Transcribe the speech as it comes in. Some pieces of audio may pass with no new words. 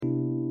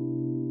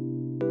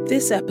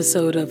This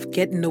episode of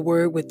Get in the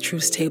Word with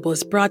Truth Table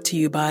is brought to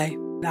you by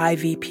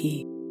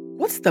IVP.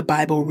 What's the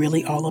Bible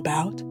really all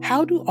about?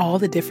 How do all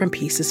the different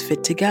pieces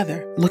fit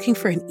together? Looking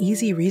for an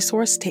easy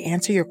resource to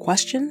answer your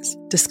questions?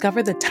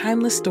 Discover the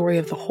timeless story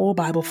of the whole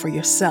Bible for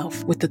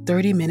yourself with the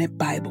 30-Minute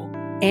Bible.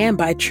 And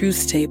by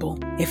Truth Table.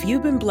 If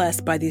you've been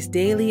blessed by these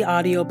daily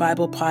audio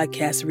Bible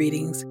podcast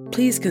readings,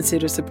 please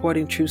consider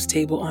supporting Truth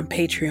Table on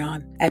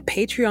Patreon at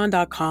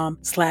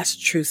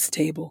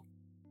patreon.com/truthstable.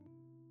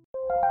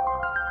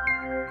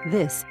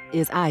 This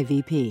is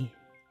IVP.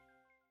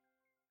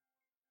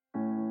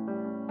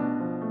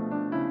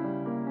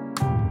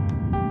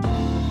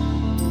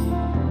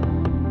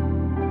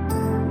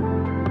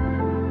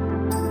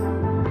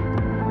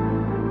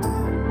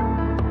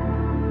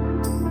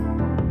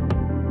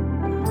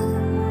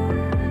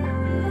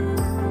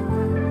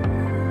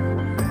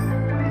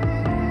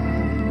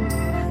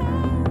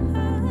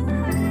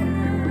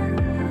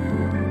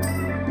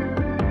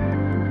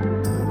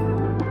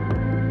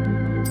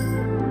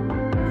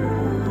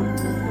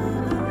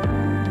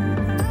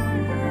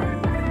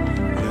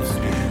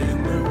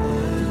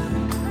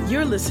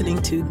 You're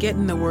listening to Get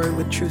in the Word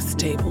with Truth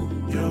Table.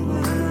 Your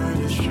word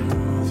is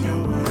truth,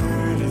 your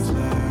word is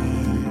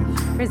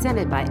life.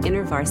 Presented by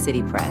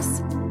InterVarsity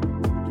Press.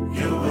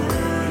 Your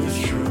word is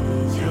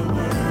truth, your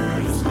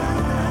word is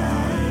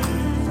life.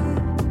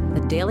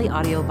 The daily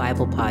audio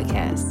Bible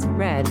podcast,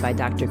 read by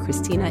Dr.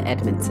 Christina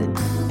Edmondson.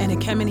 And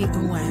Ekemini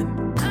Uwan.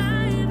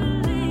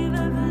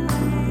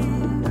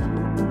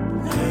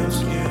 Let's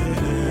get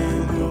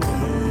in the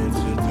word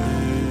today.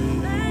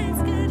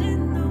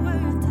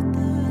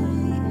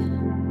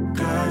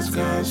 God's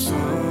got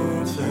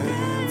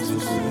something to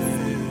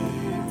say.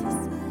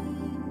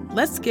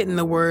 Let's get in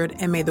the Word,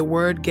 and may the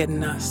Word get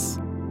in us.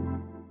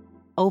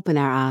 Open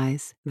our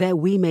eyes that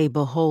we may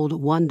behold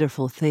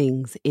wonderful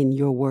things in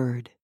your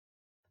word.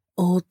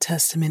 Old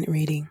Testament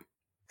reading.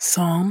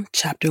 Psalm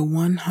chapter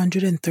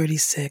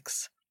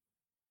 136.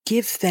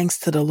 Give thanks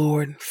to the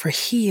Lord, for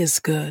he is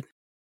good,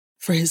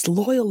 for his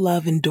loyal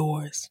love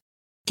endures.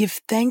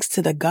 Give thanks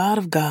to the God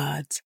of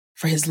gods,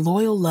 for his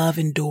loyal love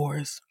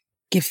endures.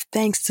 Give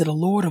thanks to the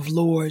Lord of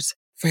lords,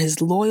 for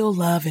his loyal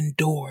love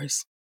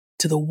endures.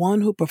 To the one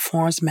who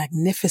performs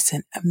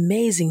magnificent,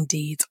 amazing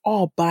deeds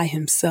all by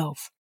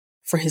himself,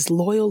 for his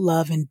loyal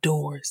love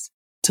endures.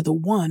 To the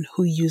one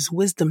who used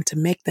wisdom to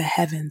make the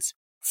heavens,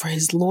 for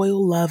his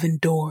loyal love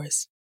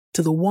endures.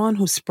 To the one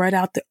who spread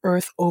out the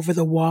earth over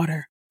the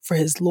water, for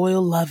his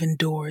loyal love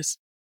endures.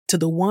 To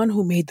the one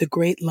who made the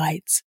great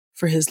lights,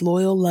 for his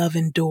loyal love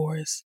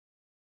endures.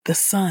 The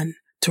sun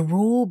to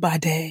rule by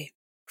day,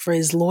 for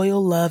his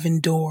loyal love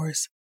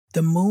endures.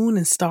 The moon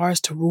and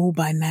stars to rule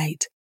by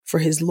night, for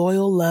his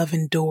loyal love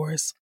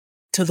endures.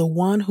 To the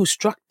one who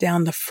struck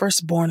down the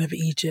firstborn of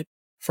Egypt,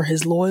 for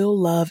his loyal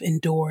love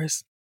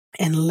endures,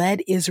 and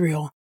led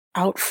Israel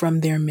out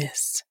from their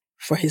midst,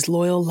 for his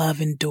loyal love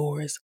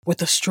endures,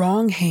 with a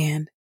strong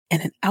hand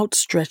and an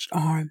outstretched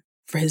arm,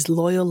 for his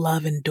loyal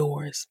love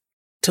endures.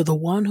 To the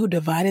one who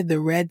divided the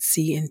Red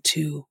Sea in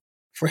two,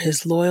 for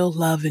his loyal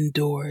love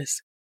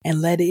endures,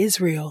 and led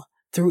Israel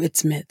through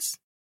its midst,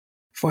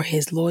 for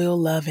his loyal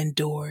love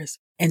endures,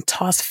 and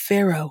tossed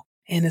Pharaoh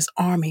and his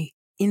army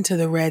into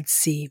the Red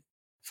Sea,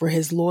 for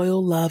his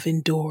loyal love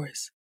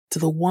endures. To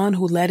the one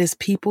who led his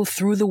people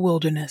through the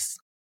wilderness,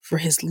 for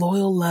his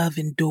loyal love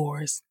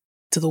endures.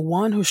 To the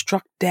one who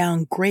struck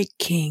down great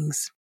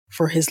kings,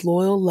 for his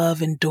loyal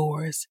love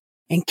endures,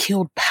 and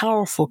killed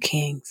powerful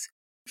kings,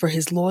 for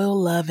his loyal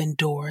love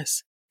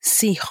endures.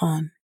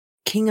 Sihon,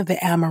 king of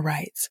the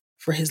Amorites,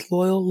 for his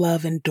loyal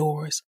love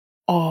endures.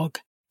 Og,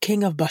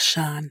 king of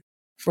Bashan,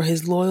 for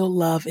his loyal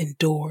love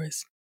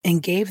endures,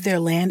 and gave their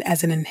land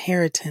as an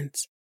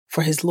inheritance,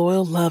 for his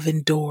loyal love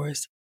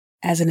endures,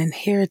 as an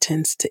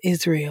inheritance to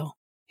Israel,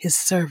 his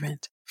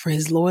servant, for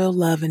his loyal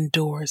love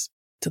endures.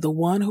 To the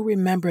one who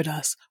remembered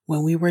us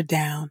when we were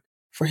down,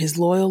 for his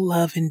loyal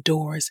love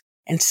endures,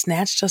 and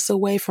snatched us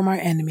away from our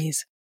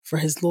enemies, for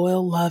his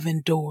loyal love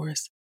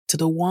endures. To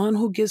the one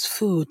who gives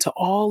food to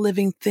all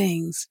living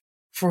things,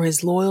 for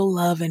his loyal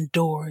love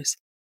endures.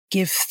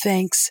 Give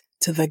thanks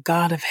to the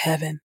God of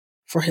heaven,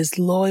 for his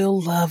loyal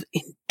love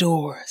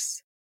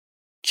endures.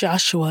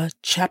 Joshua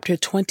chapter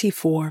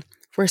 24,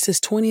 verses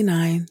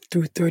 29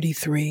 through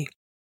 33.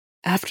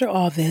 After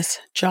all this,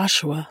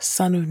 Joshua,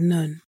 son of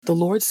Nun, the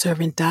Lord's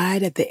servant,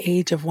 died at the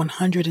age of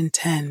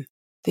 110.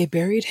 They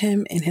buried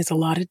him in his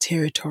allotted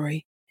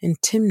territory in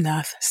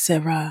Timnath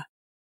Serah,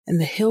 in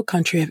the hill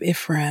country of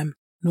Ephraim,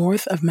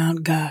 north of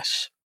Mount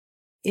Gash.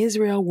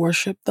 Israel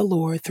worshipped the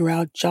Lord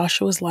throughout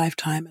Joshua's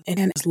lifetime,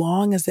 and as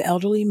long as the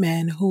elderly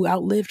men who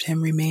outlived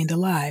him remained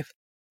alive.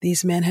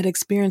 These men had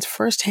experienced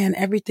firsthand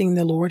everything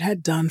the Lord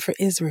had done for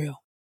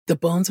Israel. The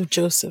bones of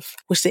Joseph,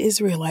 which the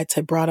Israelites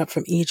had brought up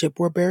from Egypt,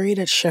 were buried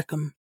at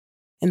Shechem,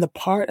 in the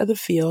part of the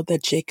field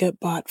that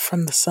Jacob bought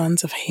from the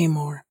sons of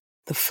Hamor,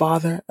 the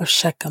father of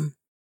Shechem,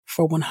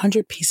 for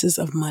 100 pieces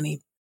of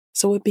money.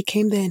 So it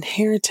became the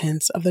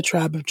inheritance of the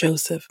tribe of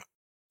Joseph.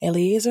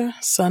 Eleazar,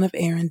 son of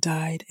Aaron,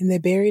 died, and they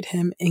buried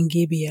him in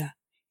Gibeah,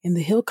 in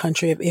the hill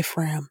country of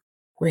Ephraim,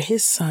 where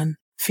his son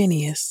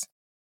Phinehas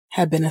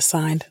had been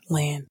assigned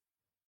land.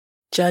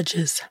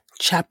 Judges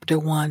chapter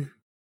 1.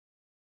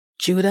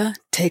 Judah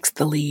takes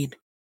the lead.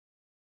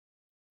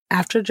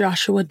 After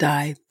Joshua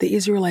died, the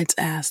Israelites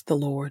asked the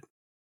Lord,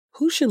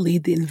 "Who should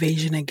lead the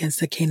invasion against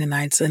the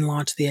Canaanites and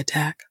launch the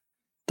attack?"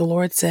 The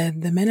Lord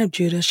said, "The men of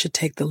Judah should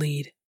take the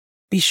lead.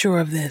 Be sure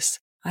of this,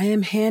 I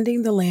am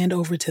handing the land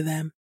over to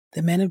them."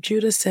 The men of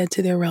Judah said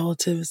to their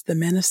relatives, the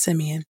men of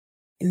Simeon,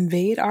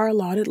 "Invade our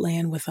allotted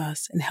land with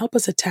us and help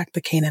us attack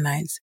the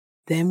Canaanites.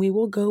 Then we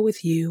will go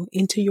with you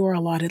into your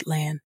allotted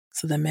land."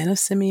 So the men of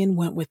Simeon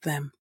went with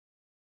them.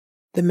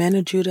 The men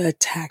of Judah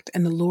attacked,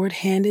 and the Lord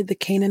handed the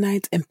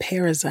Canaanites and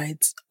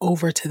Perizzites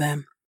over to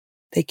them.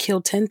 They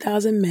killed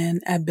 10,000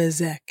 men at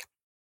Bezek.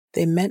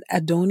 They met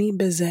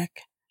Adoni-Bezek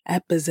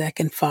at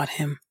Bezek and fought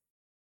him.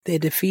 They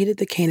defeated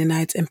the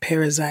Canaanites and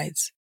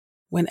Perizzites.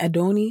 When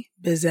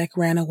Adoni-Bezek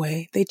ran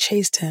away, they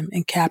chased him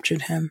and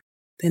captured him.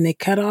 Then they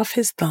cut off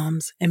his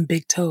thumbs and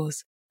big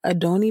toes.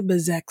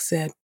 Adoni-Bezek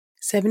said,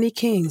 70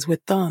 kings with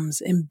thumbs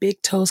and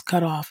big toes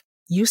cut off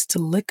used to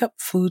lick up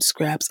food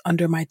scraps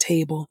under my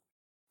table.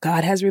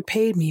 God has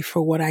repaid me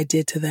for what I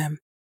did to them."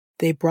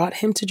 They brought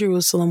him to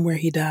Jerusalem where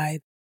he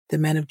died. The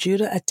men of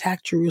Judah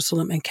attacked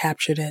Jerusalem and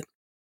captured it.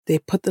 They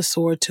put the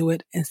sword to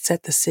it and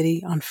set the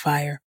city on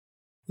fire.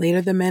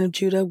 Later the men of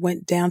Judah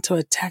went down to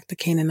attack the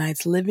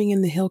Canaanites living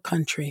in the hill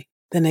country,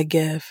 the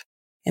Negev,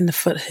 and the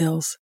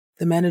foothills.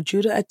 The men of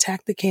Judah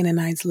attacked the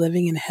Canaanites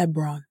living in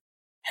Hebron.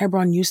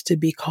 Hebron used to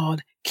be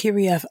called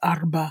Kiriath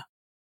Arba.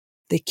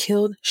 They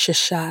killed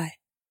Sheshai,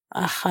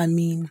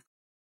 Achamin,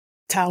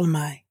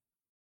 Talmai.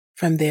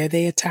 From there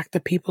they attacked the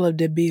people of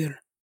Debir.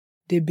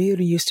 Debir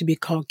used to be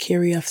called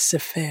Kiriath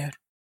Sefer.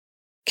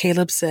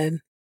 Caleb said,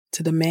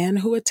 "To the man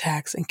who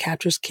attacks and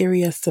captures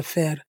Kiriath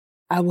Sefer,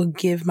 I will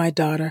give my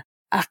daughter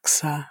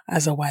Aksah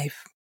as a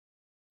wife."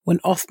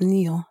 When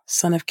Othniel,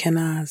 son of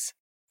Kenaz,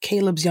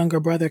 Caleb's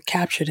younger brother,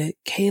 captured it,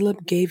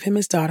 Caleb gave him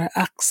his daughter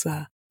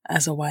Aksah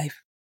as a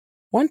wife.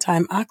 One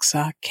time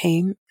Aksah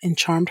came and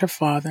charmed her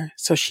father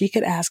so she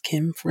could ask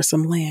him for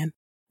some land.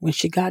 When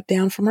she got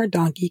down from her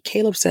donkey,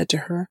 Caleb said to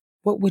her,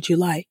 "What would you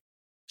like?"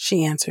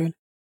 She answered,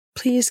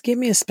 "Please give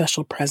me a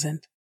special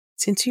present.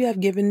 Since you have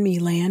given me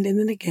land in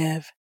the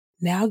Negev,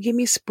 now give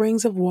me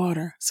springs of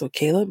water." So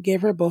Caleb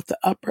gave her both the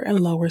upper and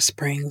lower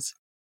springs.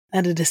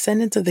 Now the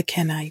descendants of the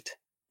Kenite,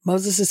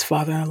 Moses'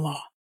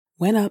 father-in-law,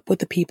 went up with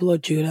the people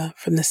of Judah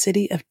from the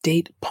city of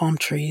date palm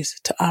trees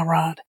to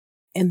Arad,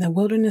 in the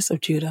wilderness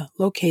of Judah,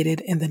 located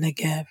in the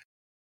Negev.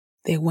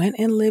 They went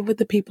and lived with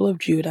the people of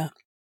Judah.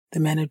 The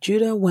men of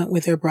Judah went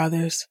with their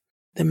brothers,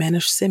 the men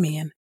of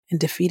Simeon, and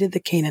defeated the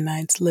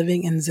Canaanites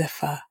living in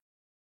Zephath.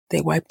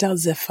 They wiped out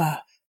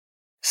Zephath.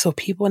 So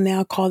people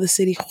now call the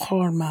city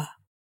Hormah.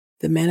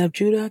 The men of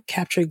Judah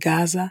captured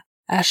Gaza,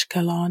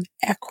 Ashkelon,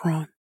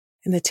 Ekron,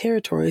 and the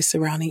territories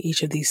surrounding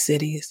each of these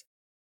cities.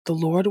 The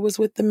Lord was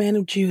with the men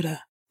of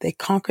Judah. They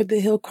conquered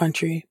the hill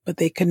country, but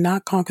they could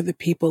not conquer the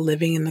people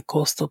living in the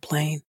coastal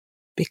plain,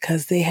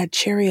 because they had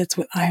chariots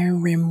with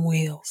iron rim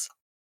wheels.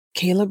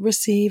 Caleb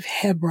received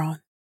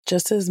Hebron,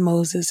 just as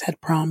Moses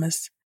had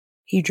promised.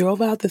 He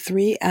drove out the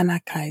 3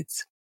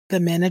 Anakites,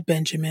 the men of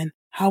Benjamin,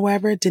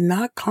 however, did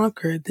not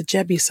conquer the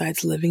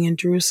Jebusites living in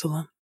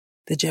Jerusalem.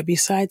 The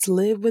Jebusites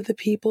live with the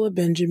people of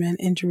Benjamin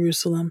in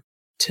Jerusalem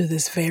to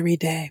this very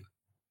day.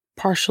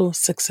 Partial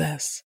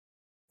success.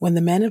 When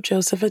the men of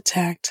Joseph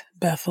attacked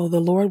Bethel, the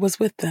Lord was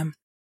with them.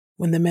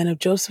 When the men of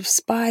Joseph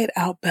spied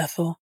out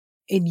Bethel,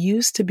 it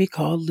used to be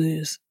called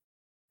Luz.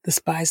 The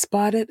spies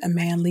spotted a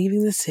man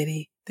leaving the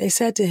city. They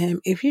said to him,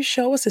 "If you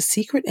show us a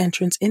secret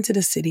entrance into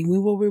the city, we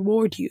will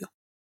reward you."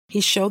 He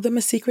showed them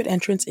a secret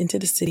entrance into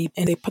the city,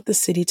 and they put the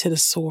city to the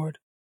sword.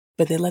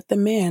 But they let the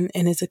man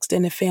and his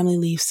extended family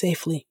leave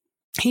safely.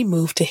 He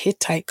moved to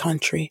Hittite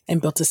country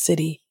and built a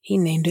city. He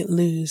named it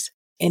Luz,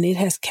 and it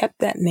has kept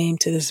that name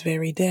to this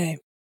very day.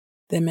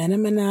 The men of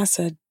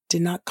Manasseh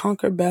did not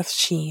conquer Beth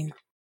Shean,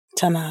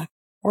 Tanakh,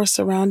 or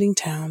surrounding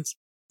towns,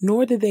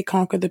 nor did they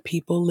conquer the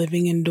people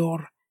living in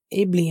Dor,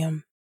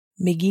 Ibleam,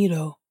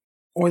 Megiddo,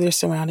 or their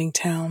surrounding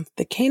towns.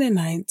 The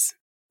Canaanites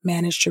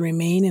managed to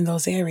remain in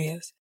those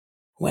areas.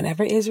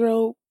 Whenever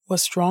Israel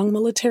was strong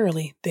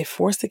militarily, they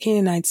forced the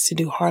Canaanites to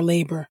do hard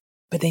labor,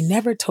 but they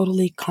never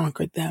totally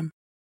conquered them.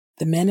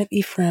 The men of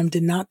Ephraim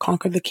did not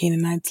conquer the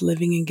Canaanites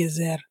living in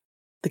Gezer.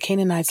 The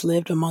Canaanites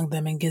lived among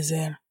them in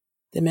Gezer.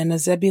 The men of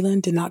Zebulun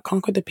did not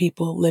conquer the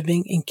people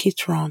living in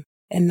Kitron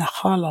and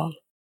Nahalal.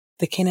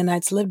 The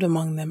Canaanites lived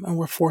among them and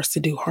were forced to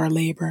do hard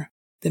labor.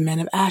 The men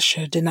of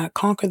Asher did not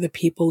conquer the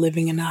people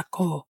living in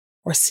Akko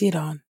or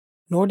Sidon,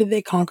 nor did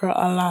they conquer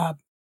Alab,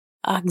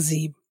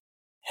 Akzib,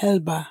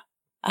 Helba,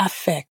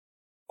 Aphek,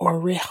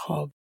 or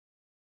Rehob.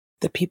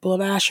 The people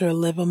of Asher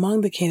live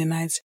among the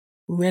Canaanites,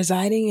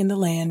 residing in the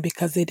land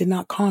because they did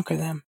not conquer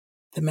them.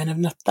 The men of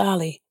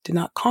Naphtali did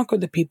not conquer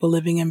the people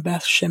living in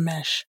Beth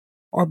Shemesh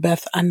or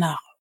Beth Anach.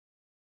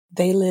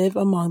 They live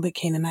among the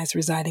Canaanites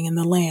residing in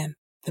the land.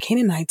 The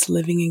Canaanites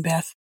living in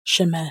Beth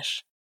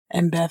Shemesh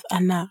and Beth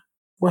Anach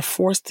were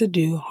forced to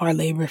do hard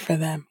labor for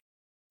them.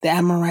 The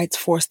Amorites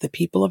forced the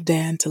people of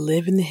Dan to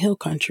live in the hill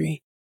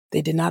country.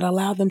 They did not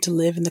allow them to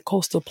live in the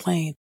coastal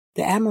plain.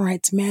 The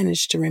Amorites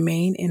managed to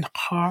remain in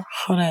Har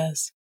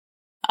Harez,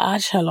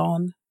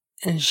 Ashalon,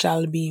 and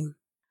Shalbim.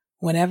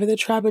 Whenever the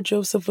tribe of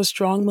Joseph was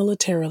strong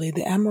militarily,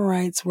 the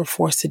Amorites were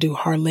forced to do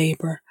hard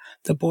labor.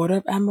 The border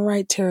of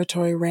Amorite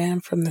territory ran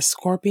from the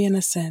Scorpion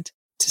Ascent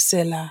to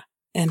Selah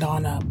and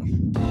on up.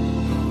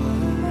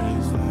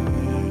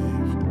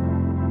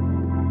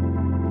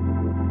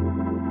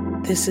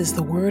 This is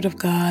the word of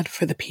God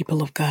for the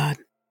people of God.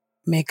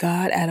 May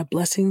God add a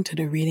blessing to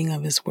the reading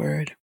of his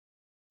word.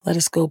 Let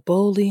us go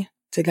boldly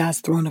to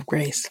God's throne of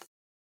grace.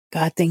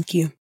 God, thank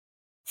you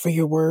for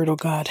your word, oh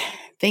God.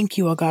 Thank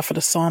you, oh God, for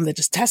the psalm that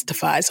just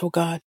testifies, oh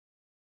God,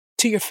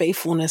 to your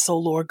faithfulness, oh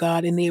Lord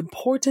God, and the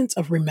importance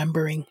of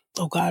remembering,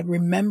 oh God,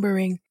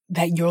 remembering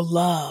that your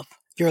love,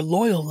 your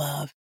loyal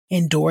love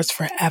endures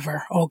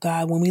forever, oh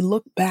God. When we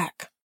look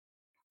back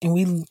and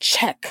we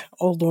check,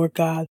 oh Lord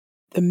God,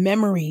 the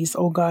memories,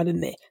 oh God,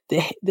 and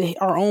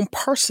our own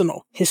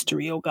personal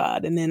history, oh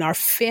God, and then our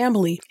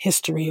family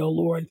history, oh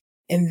Lord,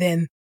 and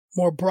then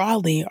more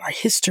broadly, our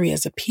history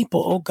as a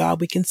people, oh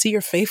God, we can see your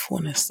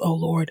faithfulness, oh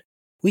Lord.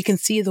 We can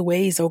see the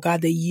ways, oh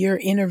God, that your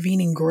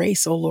intervening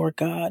grace, oh Lord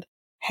God,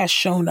 has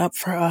shown up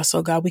for us,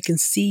 oh God. We can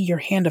see your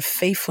hand of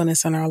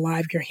faithfulness in our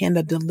life, your hand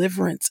of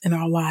deliverance in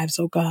our lives,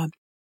 oh God.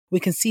 We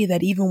can see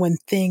that even when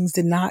things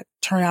did not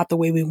turn out the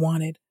way we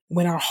wanted,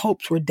 when our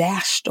hopes were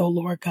dashed, oh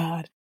Lord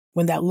God,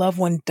 when that loved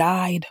one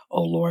died,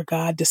 oh Lord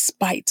God,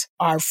 despite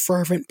our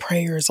fervent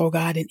prayers, oh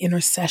God, in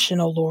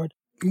intercession, oh Lord,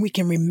 we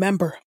can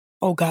remember,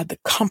 oh God, the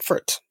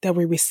comfort that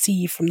we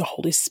receive from the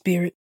Holy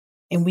Spirit.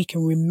 And we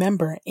can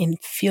remember and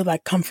feel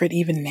that comfort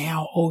even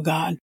now, oh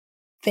God.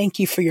 Thank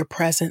you for your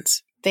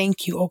presence.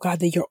 Thank you, oh God,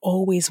 that you're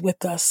always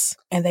with us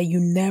and that you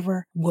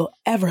never will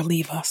ever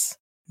leave us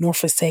nor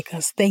forsake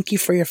us. Thank you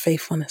for your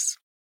faithfulness.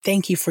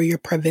 Thank you for your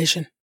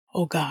provision,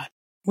 oh God.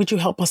 Would you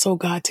help us, oh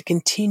God, to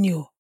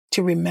continue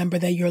to remember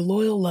that your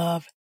loyal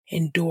love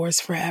endures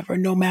forever,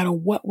 no matter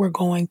what we're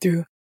going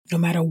through, no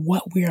matter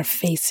what we are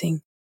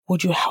facing.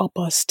 Would you help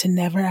us to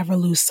never ever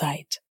lose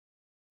sight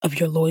of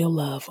your loyal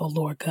love, oh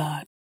Lord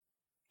God.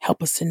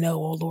 Help us to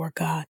know, oh Lord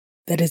God,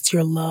 that it's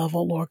your love,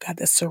 oh Lord God,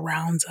 that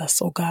surrounds us,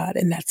 oh God,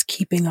 and that's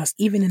keeping us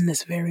even in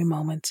this very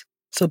moment.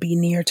 So be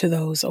near to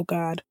those, oh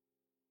God,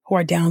 who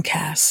are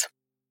downcast.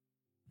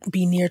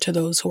 Be near to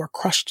those who are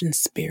crushed in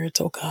spirit,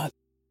 oh God,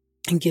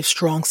 and give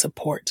strong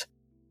support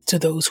to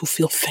those who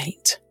feel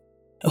faint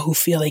or who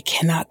feel they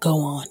cannot go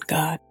on,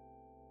 God.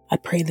 I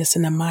pray this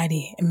in the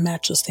mighty and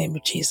matchless name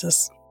of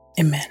Jesus.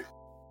 Amen.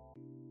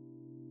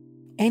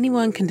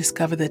 Anyone can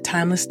discover the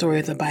timeless story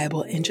of the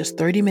Bible in just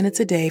 30 minutes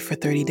a day for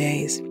 30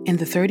 days. In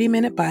the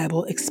 30-Minute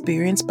Bible,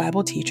 experienced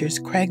Bible teachers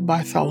Craig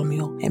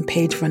Bartholomew and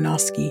Paige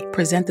Vanosky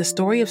present the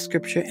story of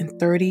Scripture in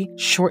 30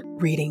 short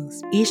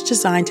readings, each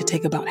designed to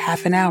take about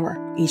half an hour.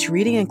 Each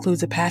reading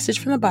includes a passage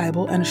from the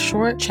Bible and a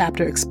short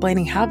chapter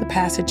explaining how the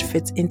passage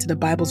fits into the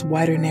Bible's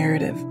wider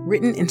narrative.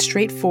 Written in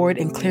straightforward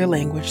and clear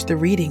language, the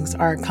readings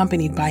are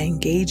accompanied by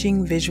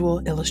engaging visual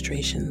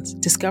illustrations.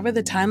 Discover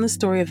the timeless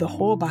story of the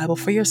whole Bible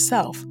for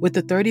yourself with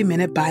the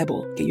 30-Minute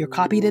Bible. Get your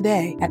copy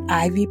today at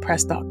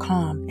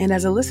ivpress.com. And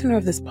as a listener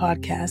of this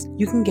podcast,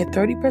 you can get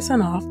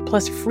 30% off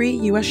plus free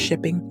U.S.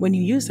 shipping when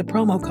you use the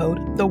promo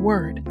code The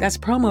Word. That's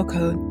promo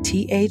code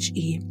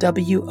THEWORD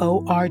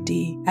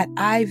at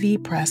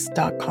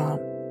ivpress.com.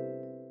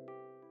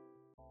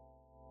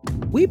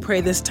 We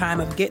pray this time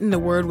of Getting the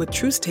Word with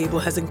Truth Table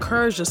has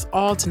encouraged us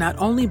all to not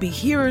only be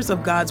hearers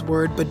of God's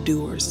Word, but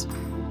doers.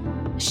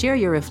 Share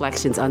your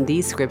reflections on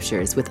these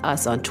scriptures with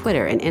us on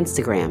Twitter and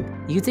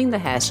Instagram using the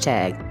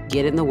hashtag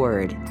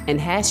 #GetInTheWord and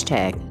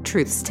hashtag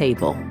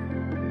 #TruthsTable.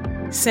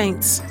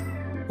 Saints,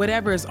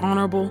 whatever is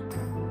honorable,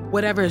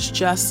 whatever is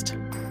just,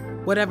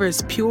 whatever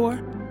is pure,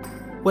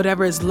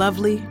 whatever is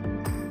lovely,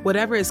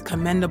 whatever is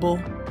commendable,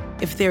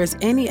 if there is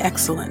any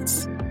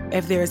excellence,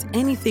 if there is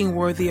anything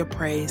worthy of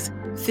praise,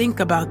 think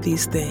about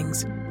these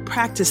things,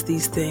 practice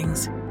these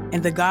things,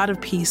 and the God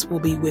of peace will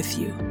be with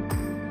you.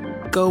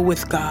 Go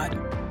with God.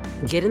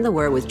 Get in the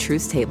Word with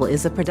Truth's Table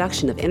is a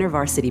production of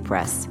InterVarsity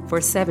Press.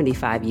 For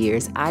 75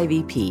 years,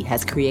 IVP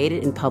has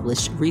created and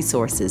published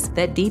resources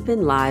that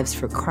deepen lives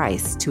for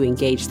Christ to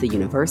engage the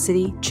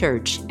university,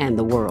 church, and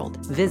the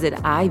world. Visit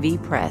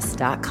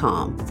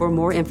ivpress.com for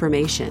more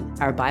information.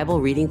 Our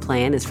Bible reading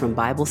plan is from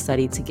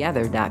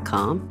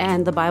BibleStudyTogether.com,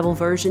 and the Bible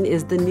version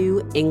is the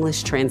new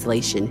English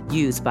translation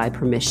used by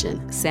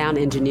permission. Sound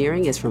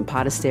engineering is from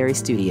Podastery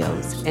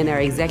Studios, and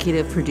our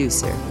executive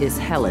producer is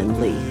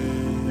Helen Lee.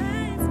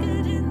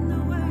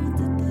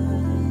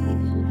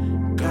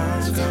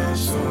 God's got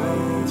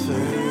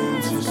something